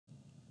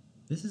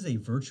This is a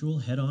virtual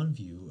head-on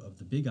view of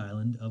the Big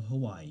Island of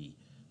Hawaii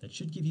that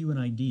should give you an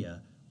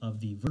idea of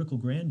the vertical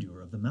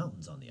grandeur of the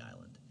mountains on the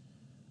island.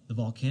 The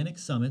volcanic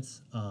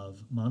summits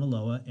of Mauna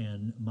Loa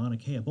and Mauna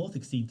Kea both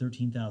exceed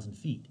 13,000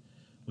 feet,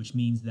 which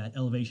means that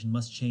elevation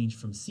must change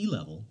from sea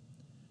level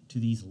to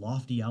these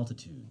lofty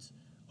altitudes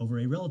over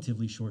a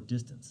relatively short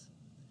distance.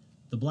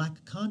 The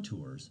black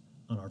contours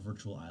on our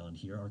virtual island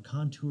here are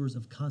contours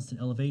of constant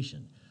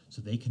elevation,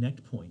 so they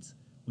connect points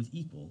with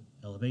equal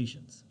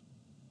elevations.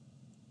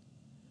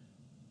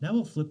 Now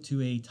we'll flip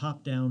to a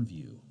top-down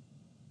view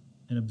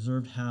and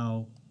observe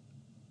how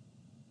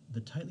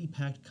the tightly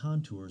packed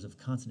contours of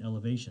constant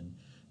elevation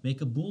make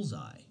a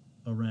bullseye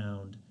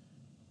around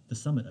the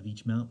summit of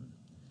each mountain.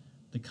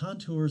 The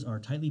contours are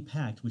tightly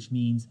packed, which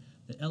means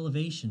that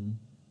elevation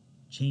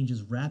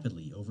changes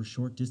rapidly over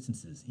short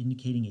distances,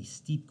 indicating a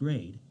steep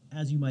grade,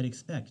 as you might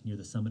expect near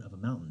the summit of a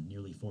mountain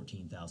nearly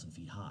 14,000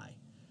 feet high.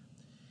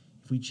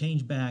 If we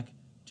change back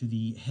to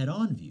the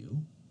head-on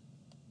view,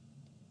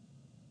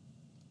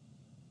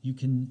 you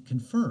can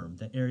confirm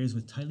that areas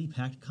with tightly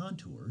packed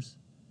contours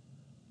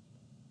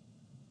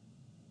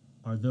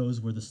are those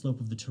where the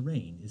slope of the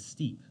terrain is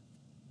steep.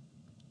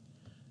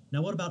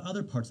 Now what about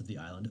other parts of the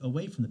island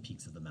away from the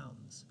peaks of the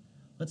mountains?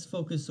 Let's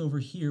focus over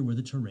here where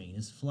the terrain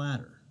is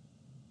flatter.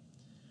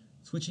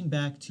 Switching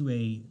back to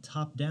a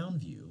top-down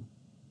view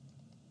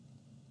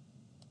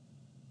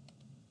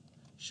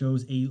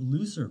shows a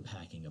looser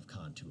packing of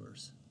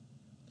contours,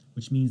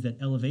 which means that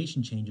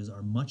elevation changes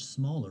are much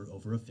smaller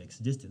over a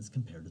fixed distance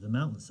compared to the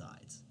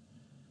mountainsides.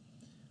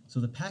 So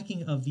the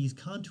packing of these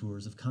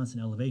contours of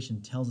constant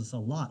elevation tells us a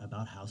lot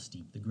about how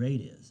steep the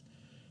grade is.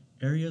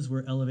 Areas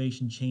where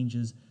elevation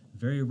changes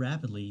very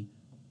rapidly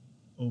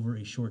over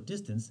a short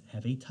distance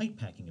have a tight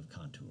packing of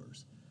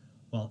contours,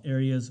 while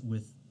areas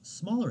with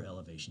smaller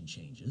elevation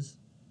changes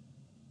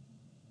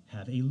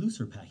have a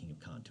looser packing of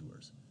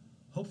contours.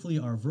 Hopefully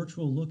our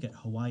virtual look at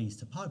Hawaii's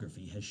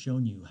topography has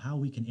shown you how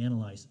we can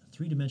analyze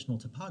three-dimensional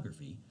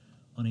topography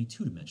on a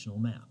two-dimensional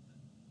map.